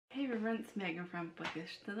everyone, it's Megan from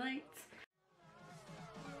Bookish Delights.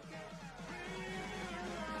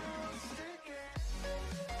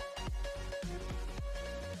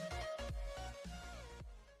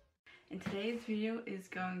 And today's video is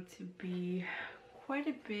going to be quite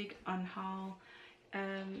a big unhaul.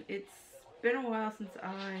 It's been a while since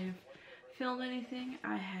I've filmed anything.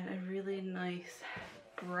 I had a really nice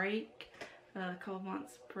break, a couple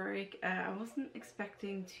months break. I wasn't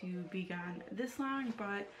expecting to be gone this long,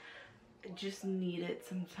 but I just needed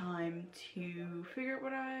some time to figure out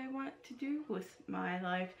what I want to do with my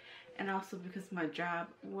life, and also because my job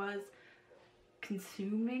was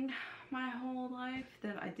consuming my whole life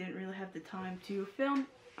that I didn't really have the time to film.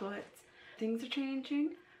 But things are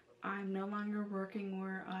changing. I'm no longer working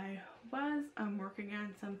where I was. I'm working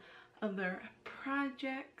on some other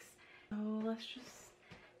projects. So let's just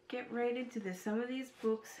get right into this. Some of these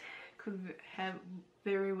books could have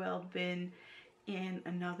very well been in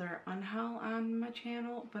another unhaul on my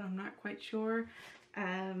channel, but I'm not quite sure.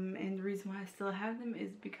 And the reason why I still have them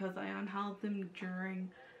is because I unhauled them during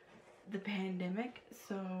the pandemic,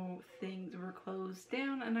 so things were closed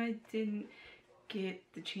down and I didn't get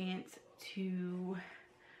the chance to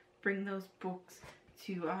bring those books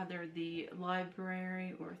to either the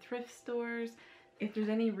library or thrift stores. If there's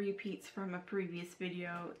any repeats from a previous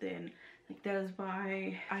video, then that is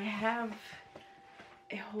why. I have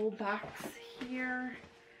a whole box here,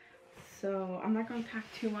 so I'm not going to talk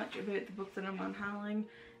too much about the books that I'm unhauling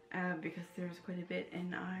because there's quite a bit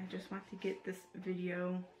and I just want to get this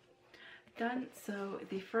video done. So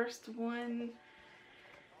the first one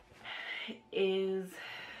is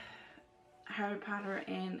Harry Potter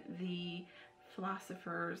and the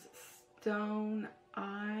Philosopher's Stone.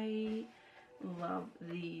 I love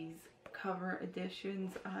these cover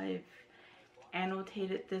editions. I've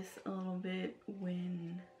annotated this a little bit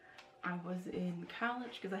when I was in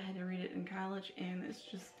college because I had to read it in college, and it's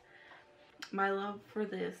just, my love for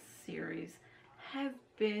this series has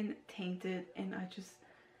been tainted and I just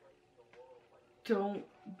don't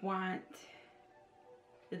want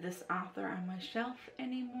this author on my shelf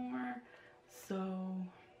anymore. So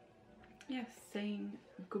yes, saying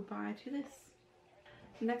goodbye to this.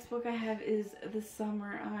 The next book I have is The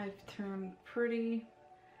Summer I've Turned Pretty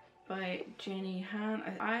by Jenny Han.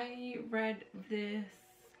 I read this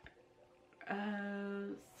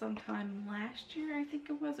sometime last year, I think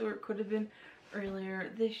it was, or it could have been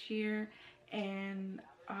earlier this year, and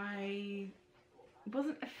I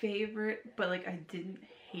wasn't a favorite, but I didn't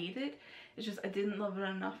hate it. It's just I didn't love it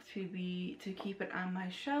enough to keep it on my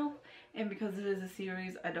shelf, and because it is a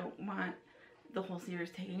series, I don't want the whole series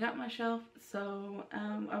taking up my shelf. So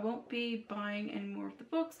I won't be buying any more of the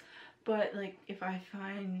books, but if I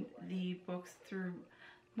find the books through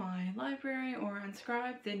my library or on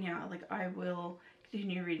Scribe, then yeah, I will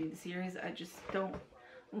continue reading the series. I just don't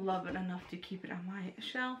love it enough to keep it on my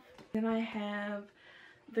shelf. Then I have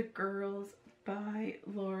The Girls by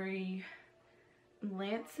Lori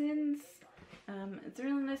Lansons. It's a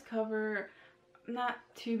really nice cover. I'm not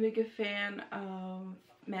too big a fan of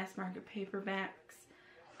mass market paperbacks.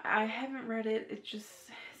 I haven't read it. It's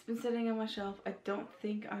been sitting on my shelf. I don't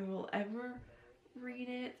think I will ever read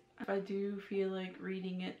it. If I do feel like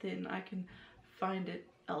reading it, then I can find it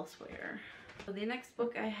elsewhere. So the next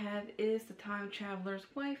book I have is The Time Traveler's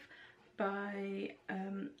Wife by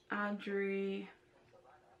Audrey.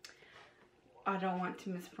 I don't want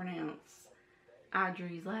to mispronounce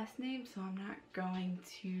Audrey's last name, so I'm not going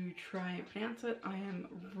to try and pronounce it. I am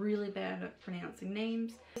really bad at pronouncing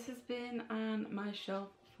names. This has been on my shelf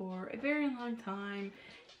for a very long time.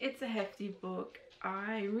 It's a hefty book.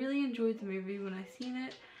 I really enjoyed the movie when I seen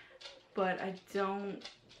it, but I don't,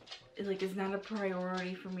 it's not a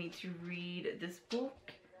priority for me to read this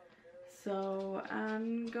book. So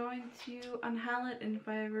I'm going to unhaul it, and if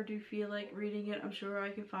I ever do feel like reading it, I'm sure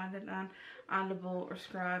I can find it on Audible or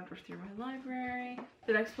Scribe or through my library.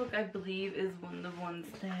 The next book I believe is one of the ones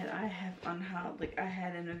that I have unhauled, I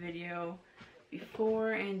had in a video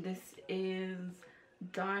before, and this is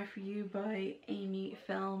Die For You by Amy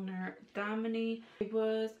Fellner Dominy. It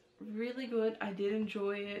was really good. I did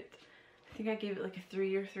enjoy it. I think I gave it a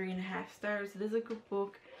 3 or 3.5 stars. It is a good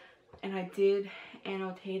book, and I did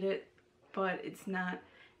annotate it, but it's not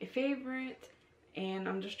a favorite, and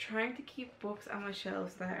I'm just trying to keep books on my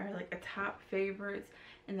shelves that are a top favorites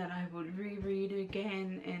and that I would reread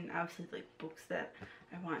again, and obviously books that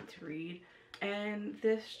I want to read. And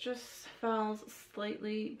this just falls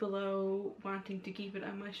slightly below wanting to keep it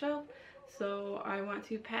on my shelf, so I want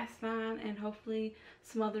to pass it on, and hopefully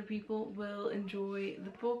some other people will enjoy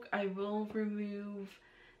the book. I will remove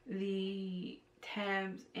the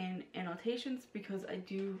tabs and annotations because I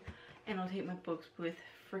do annotate my books with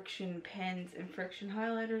friction pens and friction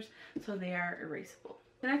highlighters, so they are erasable.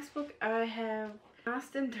 The next book I have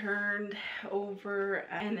tossed and turned over,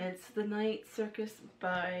 and it's The Night Circus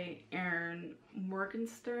by Aaron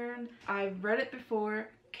Morgenstern. I've read it before,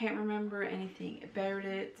 can't remember anything about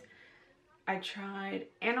it. I tried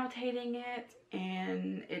annotating it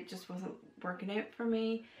and it just wasn't working out for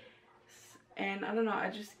me, and I don't know, I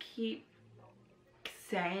just keep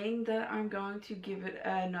saying that I'm going to give it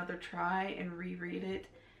another try and reread it,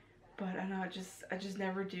 but I know I just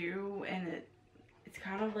never do, and it's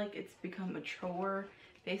kind of like it's become a chore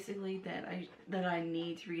basically that I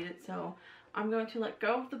need to read it. So I'm going to let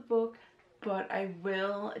go of the book, but I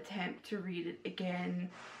will attempt to read it again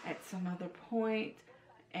at some other point,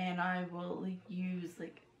 and I will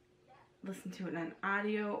listen to it in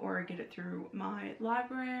audio or get it through my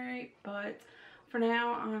library. But for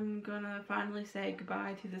now, I'm gonna finally say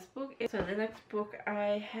goodbye to this book. So the next book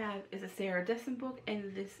I have is a Sarah Dessen book,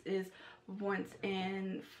 and this is Once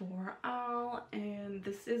and For All, and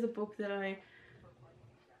this is a book that I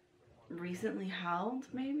recently hauled,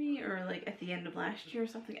 maybe, or like at the end of last year or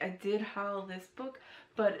something. I did haul this book,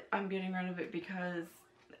 but I'm getting rid of it because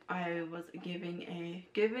I was given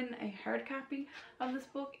a hard copy of this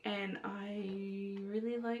book, and I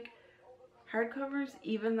really like hardcovers,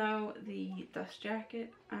 even though the dust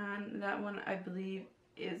jacket on that one I believe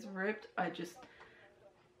is ripped. I just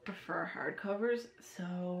prefer hardcovers, so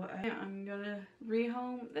I'm gonna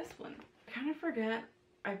rehome this one. I kind of forgot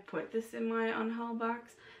I put this in my Unhaul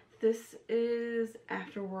box. This is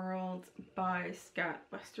Afterworlds by Scott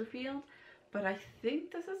Westerfield, but I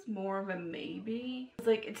think this is more of a maybe. It's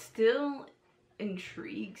like, it still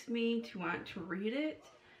intrigues me to want to read it.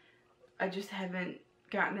 I just haven't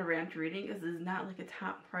gotten around to reading because this is not like a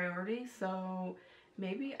top priority, so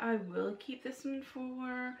maybe I will keep this one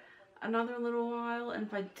for another little while, and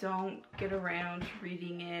if I don't get around to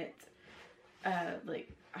reading it,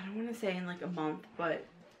 like, I don't want to say in like a month, but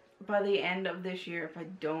by the end of this year, if I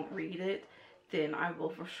don't read it, then I will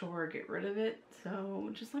for sure get rid of it. So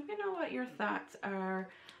just let me know what your thoughts are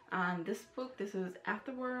on this book. This is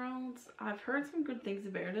Afterworlds. I've heard some good things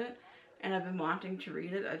about it, and I've been wanting to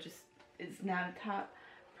read it. It's not a top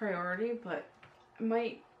priority, but I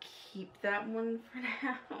might keep that one for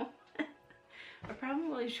now. I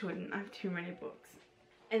probably shouldn't. I have too many books.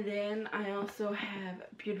 And then I also have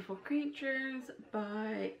Beautiful Creatures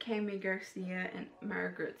by Kami Garcia and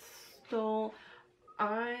Margaret Stoll.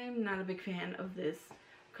 I'm not a big fan of this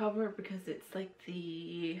cover because it's like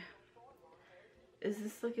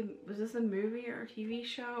was this a movie or a TV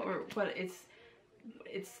show or what?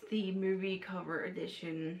 It's the movie cover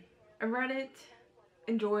edition. I read it,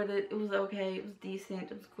 enjoyed it, it was okay, it was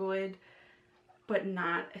decent, it was good, but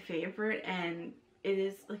not a favorite, and it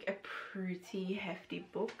is like a pretty hefty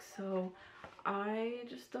book, so I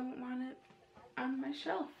just don't want it on my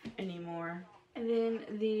shelf anymore. And then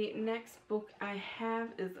the next book I have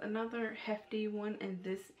is another hefty one, and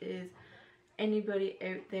this is Anybody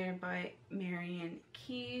Out There by Marian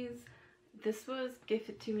Keyes. This was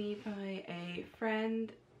gifted to me by a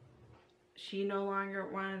friend. She no longer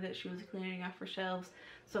wanted it. She was cleaning off her shelves,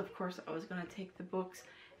 so of course I was going to take the books,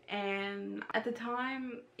 and at the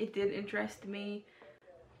time it did interest me.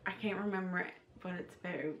 I can't remember what it's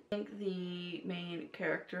about. I think the main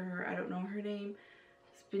character, I don't know her name,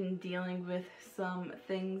 has been dealing with some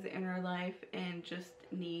things in her life and just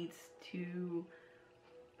needs to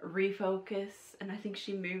refocus, and I think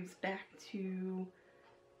she moves back to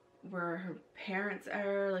where her parents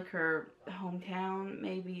are, like her hometown,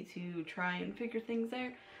 maybe, to try and figure things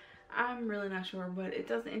out. I'm really not sure, but it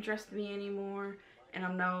doesn't interest me anymore, and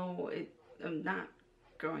I'm not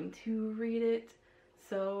going to read it,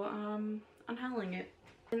 so I'm hauling it.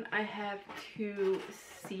 And I have two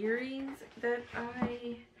series that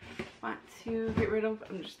I want to get rid of.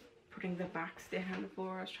 I'm just putting the box down on the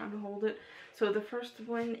floor. I was trying to hold it. So the first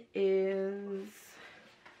one is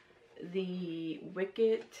the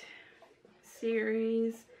Wicked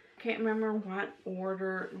series. Can't remember what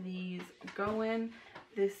order these go in.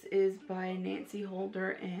 This is by Nancy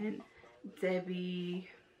Holder and Debbie.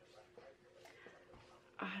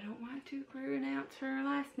 I don't want to pronounce her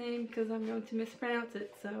last name because I'm going to mispronounce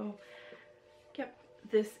it. So, yep.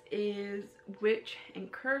 This is Witch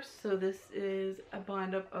and Curse. So this is a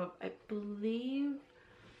bind up of, I believe,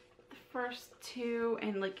 the first two.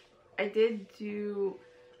 And like, I did do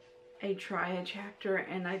a triad chapter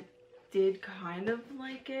and I did kind of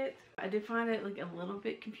like it. I did find it like a little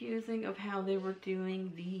bit confusing of how they were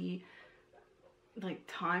doing the like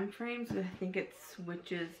time frames. I think it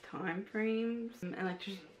switches time frames, and like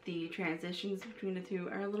the transitions between the two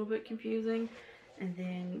are a little bit confusing. And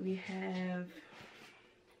then we have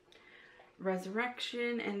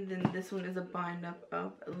Resurrection, and then this one is a bind up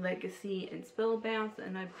of Legacy and Spellbound,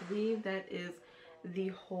 and I believe that is the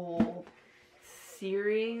whole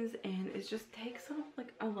series, and it just takes up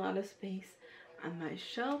like a lot of space on my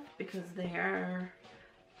shelf because they are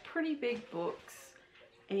pretty big books.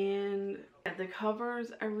 And the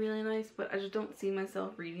covers are really nice, but I just don't see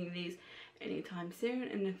myself reading these anytime soon.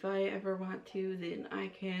 And if I ever want to, then I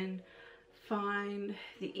can find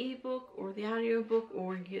the ebook or the audiobook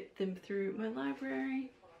or get them through my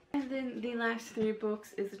library. And then the last 3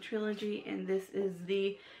 books is a trilogy, and this is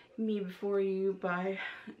the Me Before You by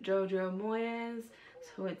Jojo Moyes.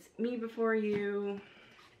 So it's Me Before You,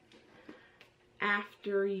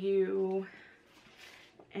 After You,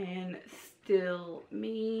 and Still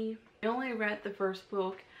Me. I only read the first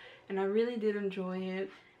book and I really did enjoy it,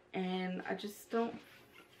 and I just don't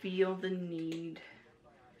feel the need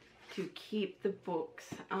to keep the books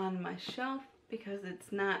on my shelf because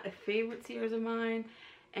it's not a favorite series of mine.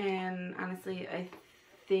 And honestly, I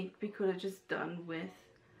think we could have just done with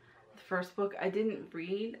the first book. I didn't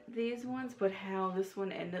read these ones, but how this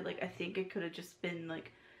one ended, like, I think it could have just been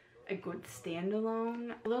like a good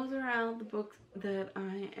standalone. Those are all the books that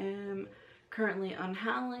I am currently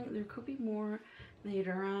unhauling. There could be more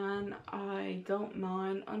later on. I don't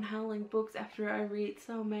mind unhauling books after I read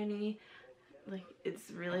so many. Like,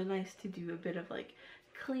 it's really nice to do a bit of like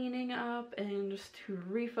cleaning up and just to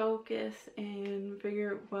refocus and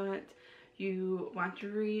figure out what you want to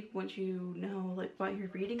read once you know like what your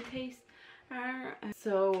reading tastes are.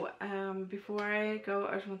 So before I go,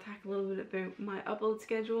 I just want to talk a little bit about my upload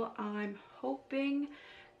schedule. I'm hoping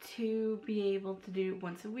to be able to do it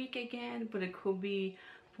once a week again, but it could be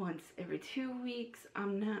once every 2 weeks.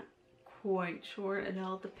 I'm not quite sure. It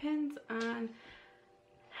all depends on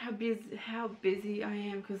how busy I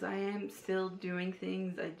am, because I am still doing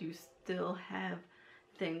things. I do still have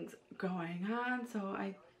things going on, so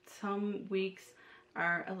some weeks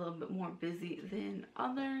are a little bit more busy than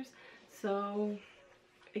others. So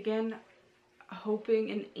again, hoping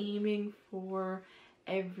and aiming for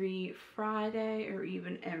every Friday or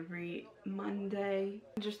even every Monday.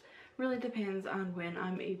 It just really depends on when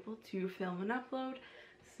I'm able to film and upload.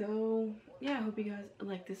 So yeah, I hope you guys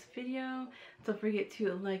like this video. Don't forget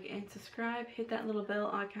to like and subscribe. Hit that little bell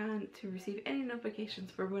icon to receive any notifications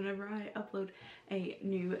for whenever I upload a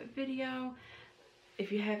new video.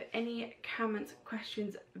 If you have any comments,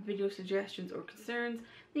 questions, video suggestions, or concerns,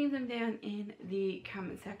 leave them down in the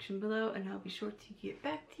comment section below and I'll be sure to get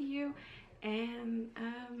back to you. And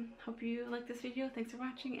hope you like this video. Thanks for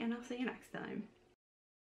watching, and I'll see you next time.